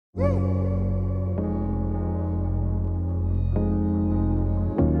Welcome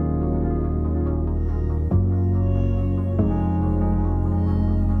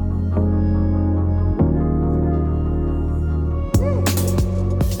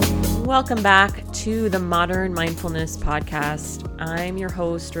back to the Modern Mindfulness Podcast. I'm your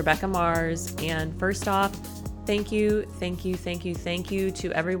host, Rebecca Mars. And first off, thank you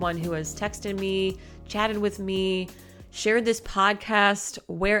to everyone who has texted me, chatted with me, shared this podcast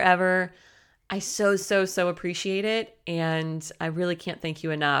wherever. I so appreciate it. And I really can't thank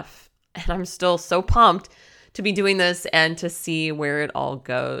you enough. And I'm still so pumped to be doing this and to see where it all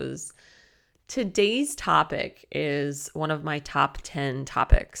goes. Today's topic is one of my top 10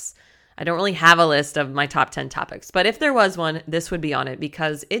 topics. I don't really have a list of my top 10 topics, but if there was one, this would be on it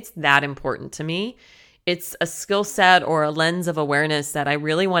because it's that important to me. It's a skill set or a lens of awareness that I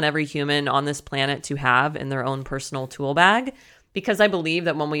really want every human on this planet to have in their own personal tool bag, because I believe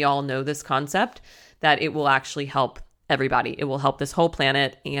that when we all know this concept, that it will actually help everybody. It will help this whole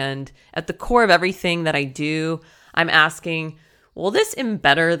planet. And at the core of everything that I do, I'm asking, will this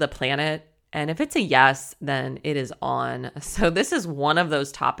embetter the planet? And if it's a yes, then it is on. So this is one of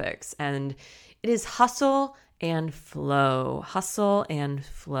those topics, and it is hustle and flow. Hustle and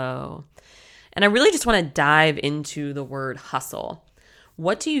flow. And I really just want to dive into the word hustle.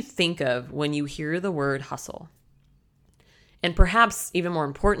 What do you think of when you hear the word hustle? And perhaps even more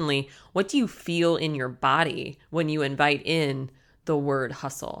importantly, what do you feel in your body when you invite in the word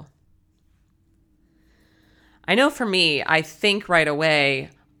hustle? I know for me, I think right away,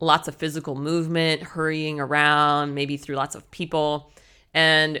 lots of physical movement, hurrying around, maybe through lots of people.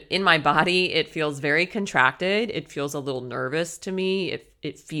 And in my body, it feels very contracted. It feels a little nervous to me.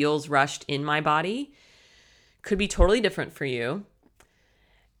 It feels rushed in my body. Could be totally different for you.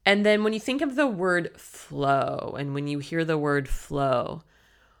 And then when you think of the word flow, and when you hear the word flow,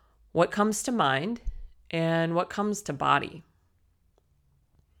 what comes to mind and what comes to body?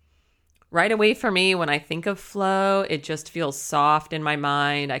 Right away for me, when I think of flow, it just feels soft in my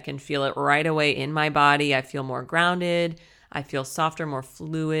mind. I can feel it right away in my body. I feel more grounded. I feel softer, more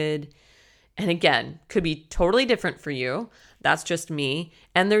fluid. And again, could be totally different for you. That's just me.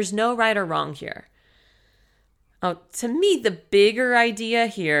 And there's no right or wrong here. To me, the bigger idea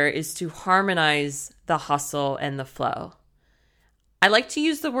here is to harmonize the hustle and the flow. I like to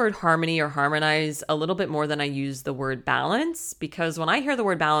use the word harmony or harmonize a little bit more than I use the word balance, because when I hear the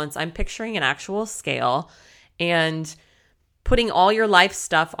word balance, I'm picturing an actual scale and putting all your life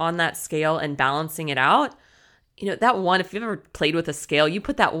stuff on that scale and balancing it out. You know, that one, if you've ever played with a scale, you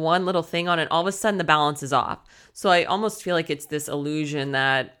put that one little thing on and all of a sudden the balance is off. So I almost feel like it's this illusion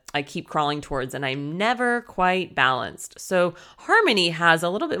that I keep crawling towards and I'm never quite balanced. So harmony has a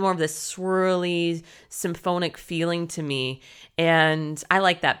little bit more of this swirly, symphonic feeling to me. And I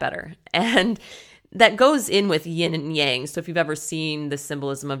like that better. And that goes in with yin and yang. So if you've ever seen the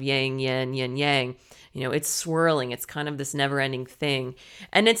symbolism of yang, yin, yin, yang, you know, it's swirling. It's kind of this never-ending thing.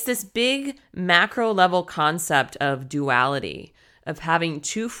 And it's this big macro level concept of duality, of having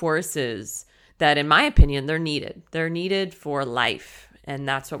two forces that, in my opinion, they're needed. They're needed for life. And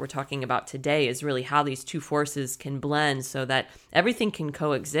that's what we're talking about today, is really how these two forces can blend so that everything can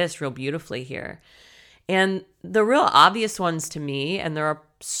coexist real beautifully here. And the real obvious ones to me, and there are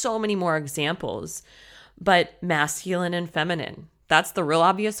so many more examples, but masculine and feminine. That's the real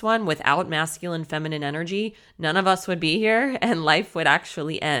obvious one. Without masculine, feminine energy, none of us would be here and life would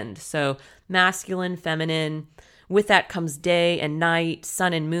actually end. So masculine, feminine, with that comes day and night,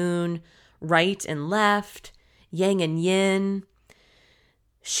 sun and moon, right and left, yang and yin,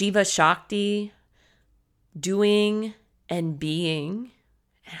 Shiva Shakti, doing and being,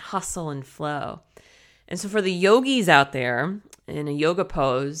 and hustle and flow. And so for the yogis out there in a yoga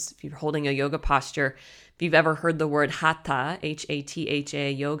pose, if you're holding a yoga posture, if you've ever heard the word hatha,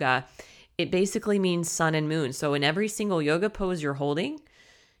 Hatha yoga, it basically means sun and moon. So in every single yoga pose you're holding,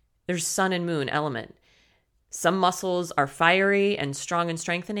 there's sun and moon element. Some muscles are fiery and strong and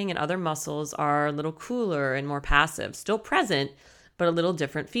strengthening, and other muscles are a little cooler and more passive, still present, but a little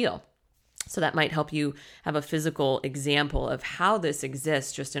different feel. So that might help you have a physical example of how this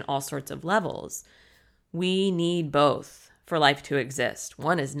exists just in all sorts of levels. We need both for life to exist.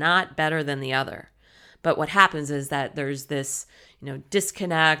 One is not better than the other. But what happens is that there's this,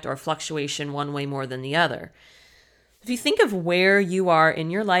 disconnect or fluctuation one way more than the other. If you think of where you are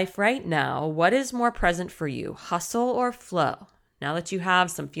in your life right now, what is more present for you, hustle or flow? Now that you have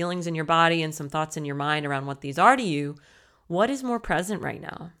some feelings in your body and some thoughts in your mind around what these are to you, what is more present right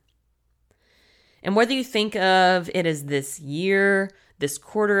now? And whether you think of it as this year, this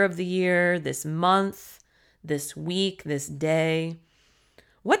quarter of the year, this month, this week, this day,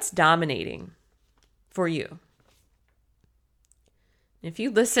 What's dominating for you? If you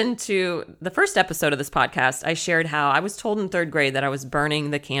listen to the first episode of this podcast, I shared how I was told in third grade that I was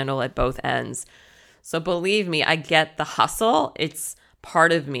burning the candle at both ends. So believe me, I get the hustle. It's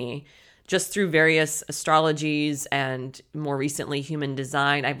part of me. Just through various astrologies and more recently human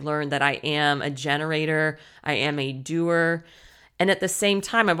design, I've learned that I am a generator. I am a doer. And at the same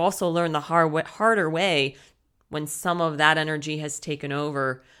time, I've also learned the harder way when some of that energy has taken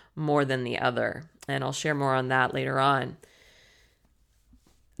over more than the other. And I'll share more on that later on.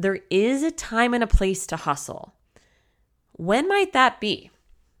 There is a time and a place to hustle. When might that be?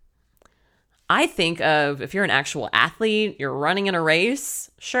 I think of if you're an actual athlete, you're running in a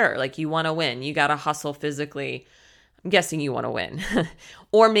race, sure, like you want to win. You got to hustle physically. I'm guessing you want to win.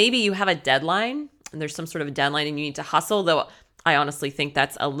 Or maybe you have a deadline and there's some sort of deadline and you need to hustle, though I honestly think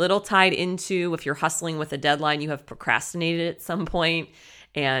that's a little tied into if you're hustling with a deadline, you have procrastinated at some point,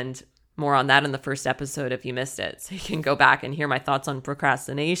 and more on that in the first episode if you missed it. So you can go back and hear my thoughts on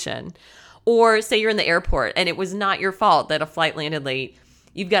procrastination. Or say you're in the airport and it was not your fault that a flight landed late.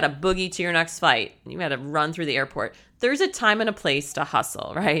 You've got to boogie to your next flight. You've got to run through the airport. There's a time and a place to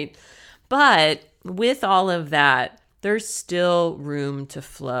hustle, right? But with all of that, there's still room to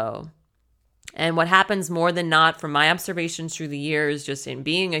flow. And what happens more than not from my observations through the years, just in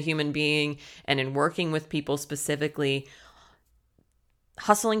being a human being and in working with people specifically,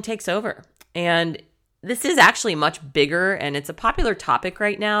 hustling takes over. And this is actually much bigger and it's a popular topic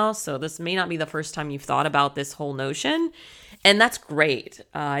right now. So this may not be the first time you've thought about this whole notion. And that's great.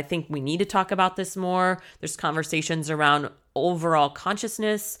 I think we need to talk about this more. There's conversations around overall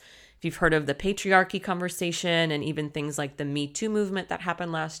consciousness. If you've heard of the patriarchy conversation and even things like the Me Too movement that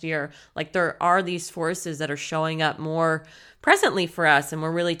happened last year, like there are these forces that are showing up more presently for us, and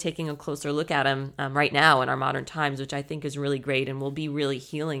we're really taking a closer look at them right now in our modern times, which I think is really great and will be really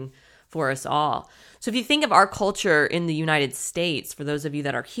healing for us all. So if you think of our culture in the United States, for those of you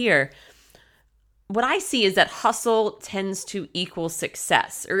that are here, what I see is that hustle tends to equal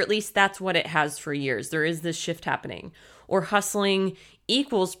success, or at least that's what it has for years. There is this shift happening. Or hustling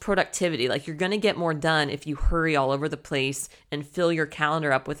equals productivity. Like you're going to get more done if you hurry all over the place and fill your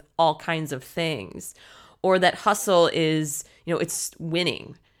calendar up with all kinds of things. Or that hustle is, it's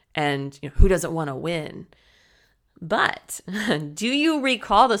winning. And who doesn't want to win? But do you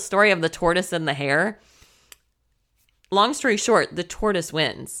recall the story of the tortoise and the hare? Long story short, the tortoise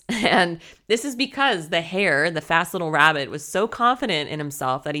wins. And this is because the hare, the fast little rabbit, was so confident in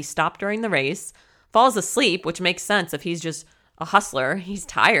himself that he stopped during the race, falls asleep, which makes sense if he's just a hustler. He's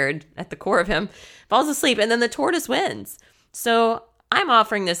tired at the core of him, falls asleep, and then the tortoise wins. So I'm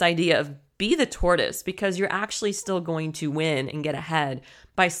offering this idea of be the tortoise because you're actually still going to win and get ahead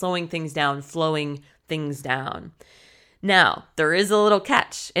by slowing things down, flowing things down. Now, there is a little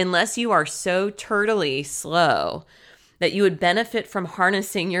catch. Unless you are so turtly slow that you would benefit from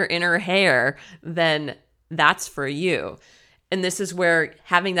harnessing your inner hare, then that's for you. And this is where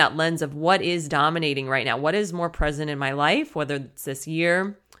having that lens of what is dominating right now, what is more present in my life, whether it's this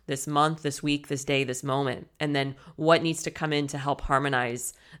year, this month, this week, this day, this moment, and then what needs to come in to help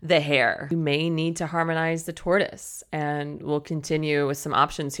harmonize the hare. You may need to harmonize the tortoise, and we'll continue with some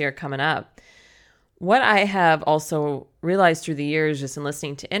options here coming up. What I have also realized through the years, just in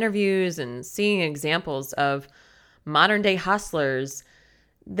listening to interviews and seeing examples of modern day hustlers,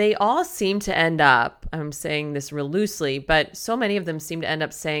 they all seem to end up, I'm saying this real loosely, but so many of them seem to end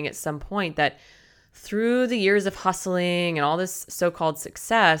up saying at some point that through the years of hustling and all this so-called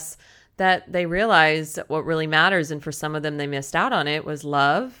success, that they realized that what really matters, and for some of them they missed out on it, was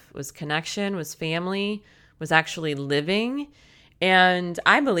love, was connection, was family, was actually living. And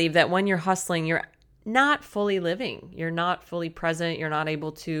I believe that when you're hustling, you're not fully living. You're not fully present. You're not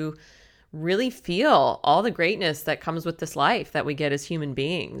able to really feel all the greatness that comes with this life that we get as human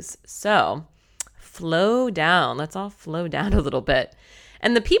beings. So flow down. Let's all flow down a little bit.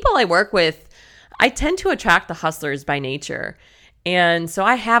 And the people I work with, I tend to attract the hustlers by nature. And so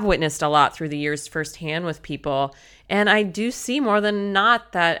I have witnessed a lot through the years firsthand with people. And I do see more than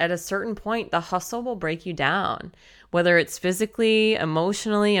not that at a certain point, the hustle will break you down, whether it's physically,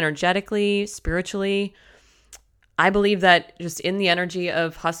 emotionally, energetically, spiritually. I believe that just in the energy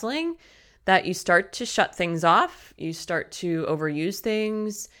of hustling, that you start to shut things off, you start to overuse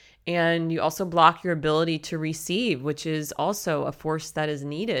things, and you also block your ability to receive, which is also a force that is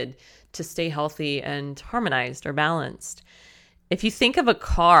needed to stay healthy and harmonized or balanced. If you think of a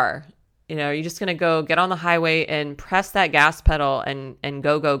car, you're just going to go get on the highway and press that gas pedal and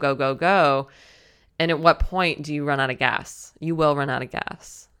go, go, go, go, go. And at what point do you run out of gas? You will run out of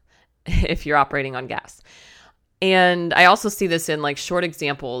gas if you're operating on gas. And I also see this in like short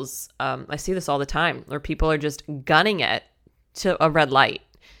examples. I see this all the time where people are just gunning it to a red light.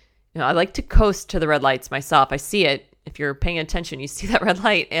 I like to coast to the red lights myself. I see it. If you're paying attention, you see that red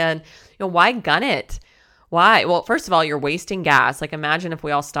light. And why gun it? Why? Well, first of all, you're wasting gas. Like imagine if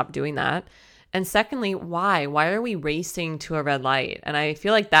we all stopped doing that. And secondly, why? Why are we racing to a red light? And I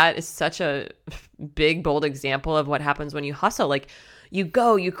feel like that is such a big, bold example of what happens when you hustle. Like you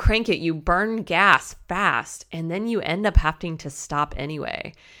go, you crank it, you burn gas fast, and then you end up having to stop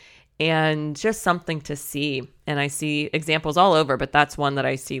anyway. And just something to see. And I see examples all over, but that's one that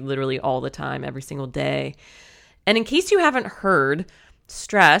I see literally all the time, every single day. And in case you haven't heard,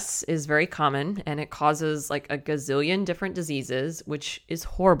 stress is very common and it causes like a gazillion different diseases, which is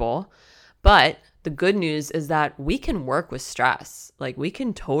horrible. But the good news is that we can work with stress. Like we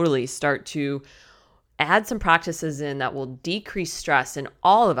can totally start to add some practices in that will decrease stress in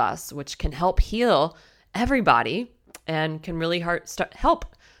all of us, which can help heal everybody and can really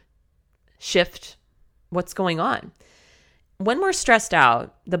help shift what's going on. When we're stressed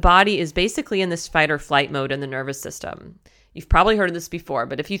out, the body is basically in this fight or flight mode in the nervous system. You've probably heard of this before,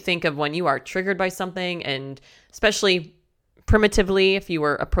 but if you think of when you are triggered by something, and especially primitively, if you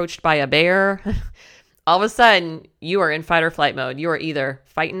were approached by a bear, all of a sudden you are in fight or flight mode. You are either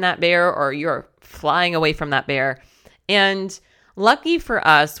fighting that bear or you're flying away from that bear. And lucky for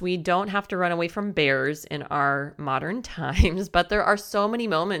us, we don't have to run away from bears in our modern times, but there are so many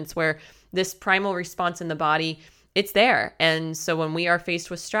moments where this primal response in the body, it's there. And so when we are faced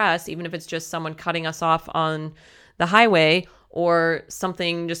with stress, even if it's just someone cutting us off on the highway or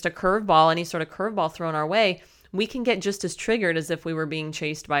something, just a curveball, any sort of curveball thrown our way, we can get just as triggered as if we were being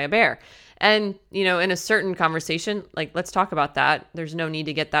chased by a bear. And, in a certain conversation, like, let's talk about that. There's no need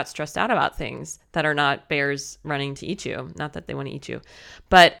to get that stressed out about things that are not bears running to eat you. Not that they want to eat you.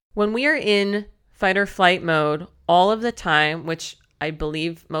 But when we are in fight or flight mode all of the time, which I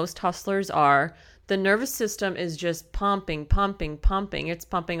believe most hustlers are, the nervous system is just pumping. It's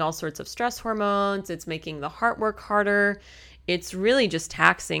pumping all sorts of stress hormones. It's making the heart work harder. It's really just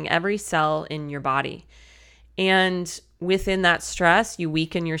taxing every cell in your body. And within that stress, you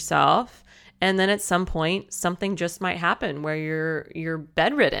weaken yourself. And then at some point, something just might happen where you're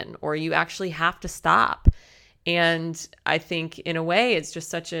bedridden or you actually have to stop. And I think in a way, it's just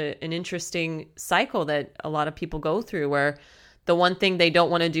such an interesting cycle that a lot of people go through where the one thing they don't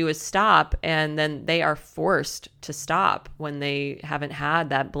want to do is stop, and then they are forced to stop when they haven't had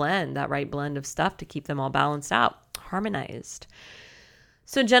that right blend of stuff to keep them all balanced out, harmonized.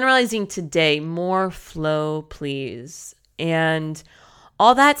 So generalizing today, more flow, please. And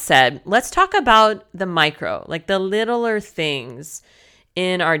all that said, let's talk about the micro, like the littler things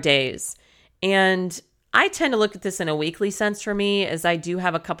in our days. And I tend to look at this in a weekly sense for me, as I do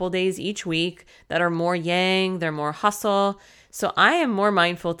have a couple days each week that are more yang, they're more hustle. So I am more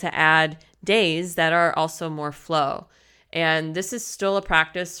mindful to add days that are also more flow. And this is still a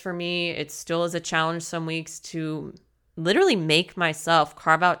practice for me. It still is a challenge some weeks to literally make myself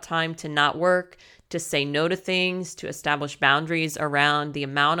carve out time to not work, to say no to things, to establish boundaries around the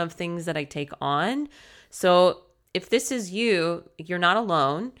amount of things that I take on. So if this is you, you're not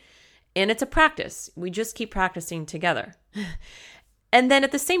alone. And it's a practice. We just keep practicing together. And then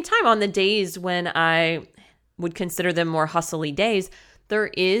at the same time, on the days when I would consider them more hustly days, there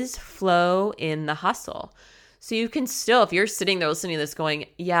is flow in the hustle. So you can still, if you're sitting there listening to this going,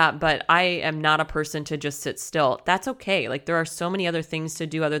 yeah, but I am not a person to just sit still. That's okay. Like there are so many other things to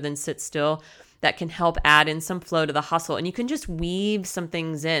do other than sit still that can help add in some flow to the hustle. And you can just weave some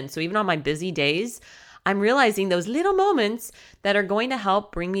things in. So even on my busy days, I'm realizing those little moments that are going to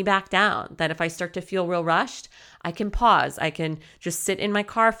help bring me back down. That if I start to feel real rushed, I can pause. I can just sit in my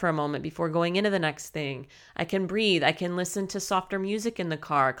car for a moment before going into the next thing. I can breathe. I can listen to softer music in the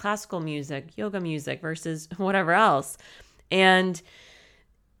car, classical music, yoga music versus whatever else. And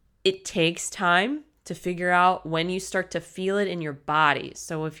it takes time to figure out when you start to feel it in your body.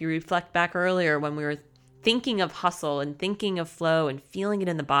 So if you reflect back earlier when we were thinking of hustle and thinking of flow and feeling it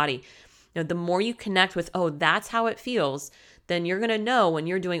in the body, the more you connect with, oh, that's how it feels, then you're going to know when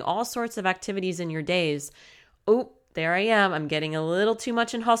you're doing all sorts of activities in your days, oh, there I am. I'm getting a little too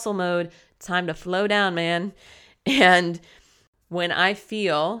much in hustle mode. Time to flow down, man. And when I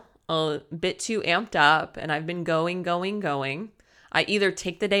feel a bit too amped up and I've been going, I either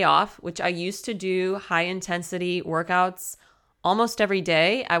take the day off, which I used to do high intensity workouts almost every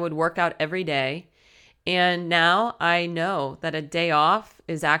day. I would work out every day. And now I know that a day off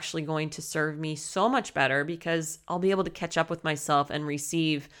is actually going to serve me so much better because I'll be able to catch up with myself and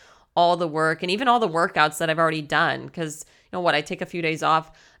receive all the work and even all the workouts that I've already done. Because I take a few days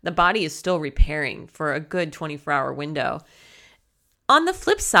off, The body is still repairing for a good 24-hour window. On the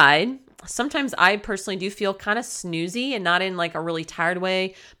flip side, sometimes I personally do feel kind of snoozy, and not in like a really tired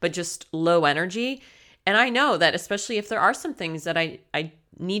way, but just low energy. And I know that especially if there are some things that I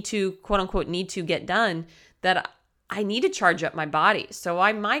need to, quote unquote, need to get done, that I need to charge up my body. So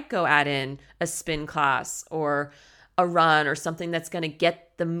I might go add in a spin class or a run or something that's going to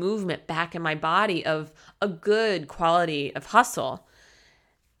get the movement back in my body of a good quality of hustle.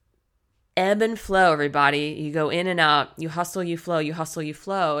 Ebb and flow, everybody. You go in and out. You hustle, you flow, you hustle, you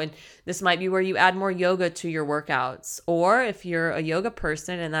flow. And this might be where you add more yoga to your workouts. Or if you're a yoga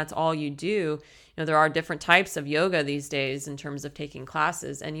person and that's all you do, there are different types of yoga these days in terms of taking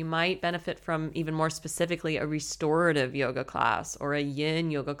classes. And you might benefit from, even more specifically, a restorative yoga class or a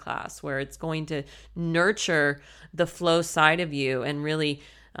yin yoga class, where it's going to nurture the flow side of you and really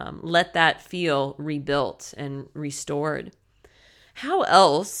let that feel rebuilt and restored. How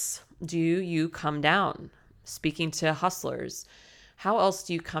else do you come down? Speaking to hustlers, how else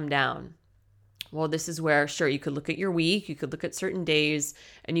do you come down? Well, this is where, sure, you could look at your week, you could look at certain days,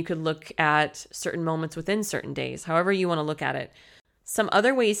 and you could look at certain moments within certain days, however you want to look at it. Some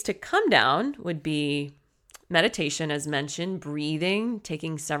other ways to come down would be meditation, as mentioned. Breathing,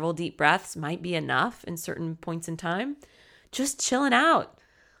 taking several deep breaths might be enough in certain points in time. Just chilling out.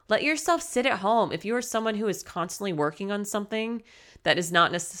 Let yourself sit at home. If you are someone who is constantly working on something that is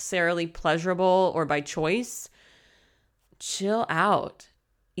not necessarily pleasurable or by choice, chill out.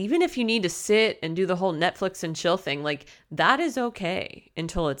 Even if you need to sit and do the whole Netflix and chill thing, like, that is okay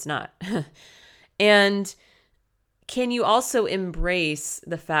until it's not. And can you also embrace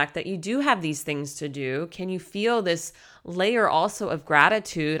the fact that you do have these things to do? Can you feel this layer also of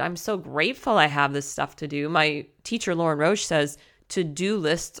gratitude? I'm so grateful I have this stuff to do. My teacher, Lauren Roche, says to-do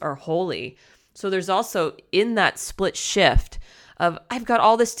lists are holy. So there's also in that split shift of I've got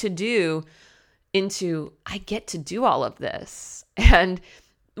all this to do into I get to do all of this. And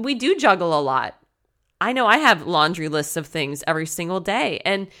we do juggle a lot. I know I have laundry lists of things every single day.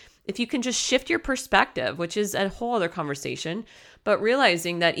 And if you can just shift your perspective, which is a whole other conversation, but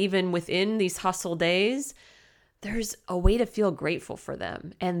realizing that even within these hustle days, there's a way to feel grateful for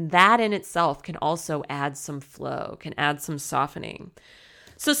them. And that in itself can also add some flow, can add some softening.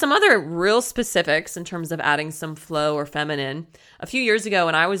 So some other real specifics in terms of adding some flow or feminine. A few years ago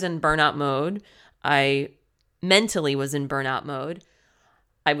when I was in burnout mode, I mentally was in burnout mode.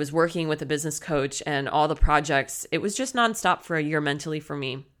 I was working with a business coach and all the projects. It was just nonstop for a year mentally for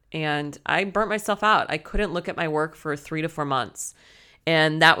me. And I burnt myself out. I couldn't look at my work for 3 to 4 months.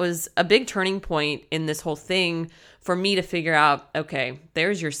 And that was a big turning point in this whole thing for me to figure out, okay,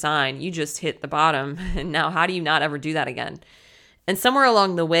 there's your sign. You just hit the bottom. And now how do you not ever do that again? And somewhere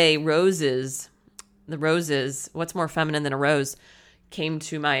along the way, the roses, what's more feminine than a rose, came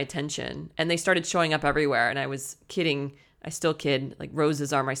to my attention. And they started showing up everywhere. And I was kidding. I still kid, like,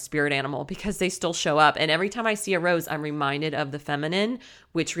 roses are my spirit animal because they still show up. And every time I see a rose, I'm reminded of the feminine,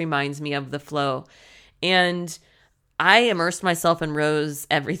 which reminds me of the flow. And I immersed myself in rose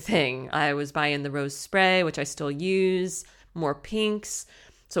everything. I was buying the rose spray, which I still use, more pinks.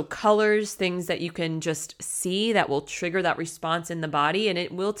 So colors, things that you can just see that will trigger that response in the body. And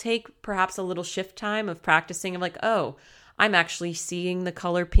it will take perhaps a little shift time of practicing of like, oh, I'm actually seeing the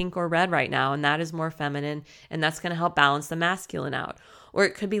color pink or red right now, and that is more feminine, and that's going to help balance the masculine out. Or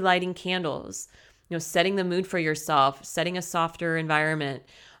it could be lighting candles, setting the mood for yourself, setting a softer environment,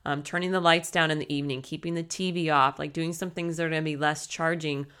 turning the lights down in the evening, keeping the TV off, like doing some things that are going to be less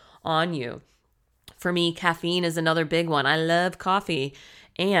charging on you. For me, caffeine is another big one. I love coffee.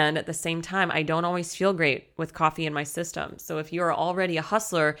 And at the same time, I don't always feel great with coffee in my system. So if you're already a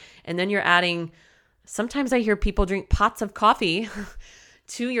hustler and then you're adding, sometimes I hear people drink pots of coffee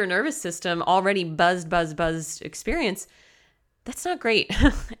to your nervous system, already buzzed experience. That's not great.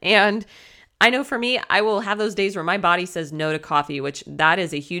 And I know for me, I will have those days where my body says no to coffee, which that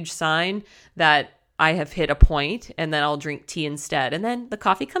is a huge sign that I have hit a point, and then I'll drink tea instead. And then the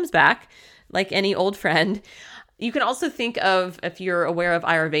coffee comes back like any old friend. You can also think of, if you're aware of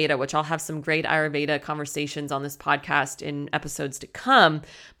Ayurveda, which I'll have some great Ayurveda conversations on this podcast in episodes to come,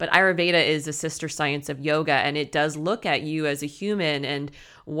 but Ayurveda is a sister science of yoga, and it does look at you as a human and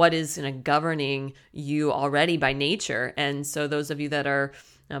what is governing you already by nature. And so those of you that are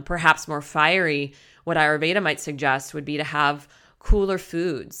perhaps more fiery, what Ayurveda might suggest would be to have cooler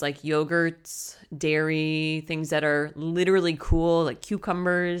foods like yogurts, dairy, things that are literally cool, like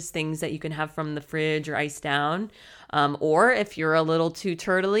cucumbers, things that you can have from the fridge or ice down. Or if you're a little too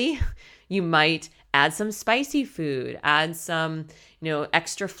turtly, you might add some spicy food, add some,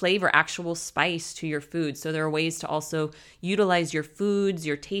 extra flavor, actual spice to your food. So there are ways to also utilize your foods,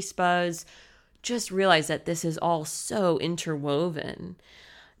 your taste buds. Just realize that this is all so interwoven.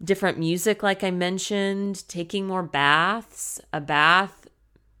 Different music, like I mentioned, taking more baths. A bath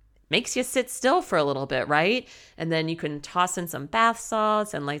makes you sit still for a little bit, right? And then you can toss in some bath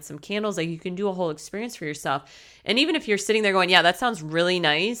salts and light some candles. Like, you can do a whole experience for yourself. And even if you're sitting there going, yeah, that sounds really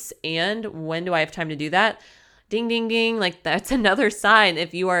nice, and when do I have time to do that? Ding, ding, ding. Like, that's another sign.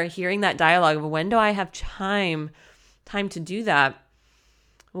 If you are hearing that dialogue of when do I have time to do that?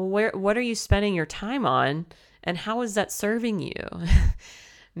 Well, what are you spending your time on? And how is that serving you?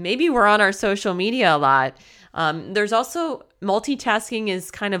 Maybe we're on our social media a lot. There's also multitasking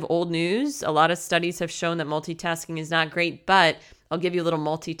is kind of old news. A lot of studies have shown that multitasking is not great, but I'll give you a little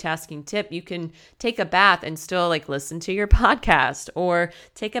multitasking tip. You can take a bath and still listen to your podcast, or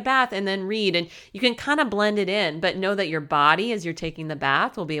take a bath and then read, and you can kind of blend it in, but know that your body, as you're taking the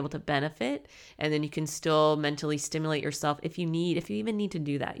bath, will be able to benefit. And then you can still mentally stimulate yourself if you even need to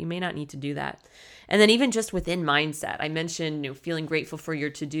do that. You may not need to do that. And then even just within mindset, I mentioned, feeling grateful for your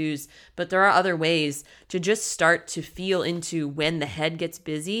to-dos, but there are other ways to just start to feel into when the head gets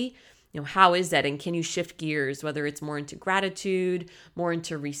busy. How is that? And can you shift gears, whether it's more into gratitude, more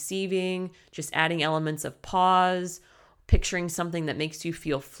into receiving, just adding elements of pause, picturing something that makes you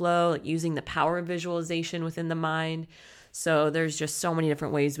feel flow, like using the power of visualization within the mind. So there's just so many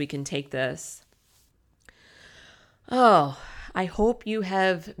different ways we can take this. Oh, I hope you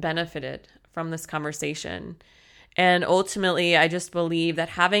have benefited from this conversation. And ultimately, I just believe that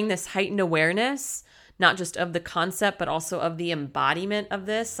having this heightened awareness, not just of the concept, but also of the embodiment of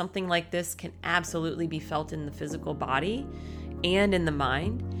this, something like this can absolutely be felt in the physical body and in the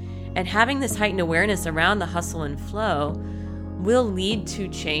mind. And having this heightened awareness around the hustle and flow will lead to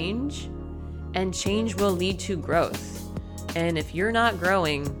change, and change will lead to growth. And if you're not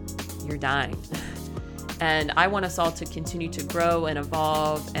growing, you're dying. And I want us all to continue to grow and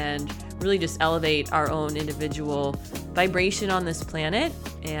evolve and really just elevate our own individual vibration on this planet,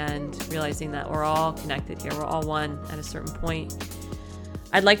 and realizing that we're all connected here. We're all one at a certain point.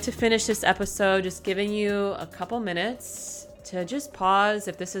 I'd like to finish this episode just giving you a couple minutes to just pause.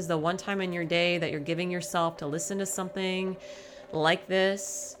 If this is the one time in your day that you're giving yourself to listen to something like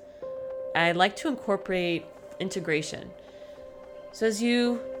this, I'd like to incorporate integration. So as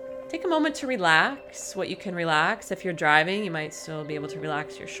you take a moment to relax what you can relax. If you're driving, you might still be able to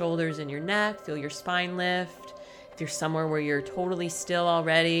relax your shoulders and your neck, feel your spine lift. If you're somewhere where you're totally still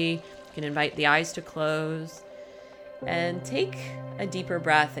already, you can invite the eyes to close. And take a deeper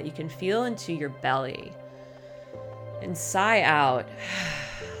breath that you can feel into your belly. And sigh out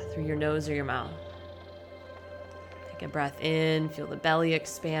through your nose or your mouth. Take a breath in, feel the belly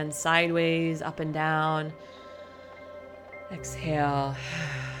expand sideways, up and down. Exhale,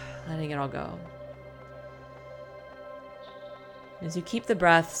 letting it all go. As you keep the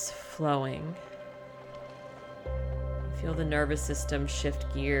breaths flowing, feel the nervous system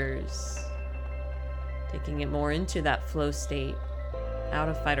shift gears, taking it more into that flow state, out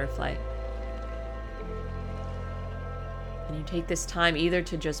of fight or flight. And you take this time either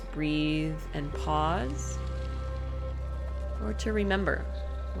to just breathe and pause, or to remember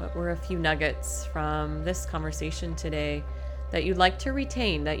what were a few nuggets from this conversation today that you'd like to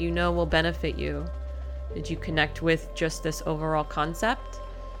retain, that you know will benefit you. Did you connect with just this overall concept?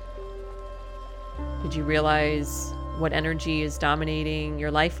 Did you realize what energy is dominating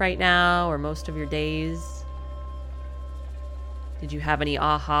your life right now, or most of your days? Did you have any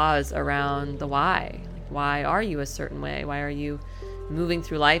ahas around the why? Like, why are you a certain way? Why are you moving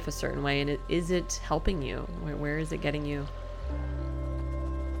through life a certain way? And is it helping you? Where is it getting you?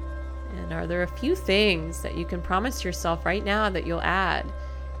 And are there a few things that you can promise yourself right now that you'll add?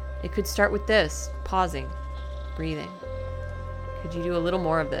 It could start with this: pausing, breathing. Could you do a little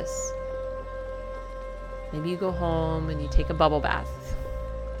more of this? Maybe you go home and you take a bubble bath,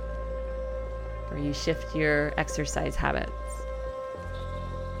 or you shift your exercise habits.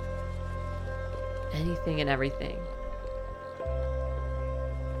 Anything and everything.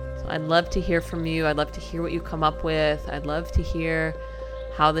 So I'd love to hear from you. I'd love to hear what you come up with. I'd love to hear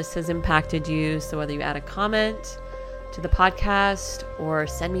how this has impacted you. So whether you add a comment to the podcast or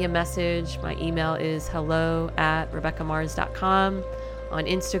send me a message, my email is hello@RebeccaMars.com, on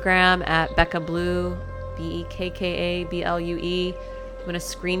Instagram @BeccaBlue, BEKKABLUE. I'm going to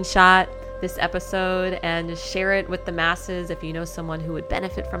screenshot this episode and just share it with the masses. If you know someone who would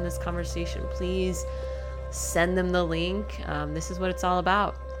benefit from this conversation, please send them the link. This is what it's all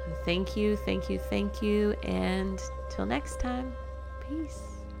about. Thank you, thank you, thank you. And till next time, peace.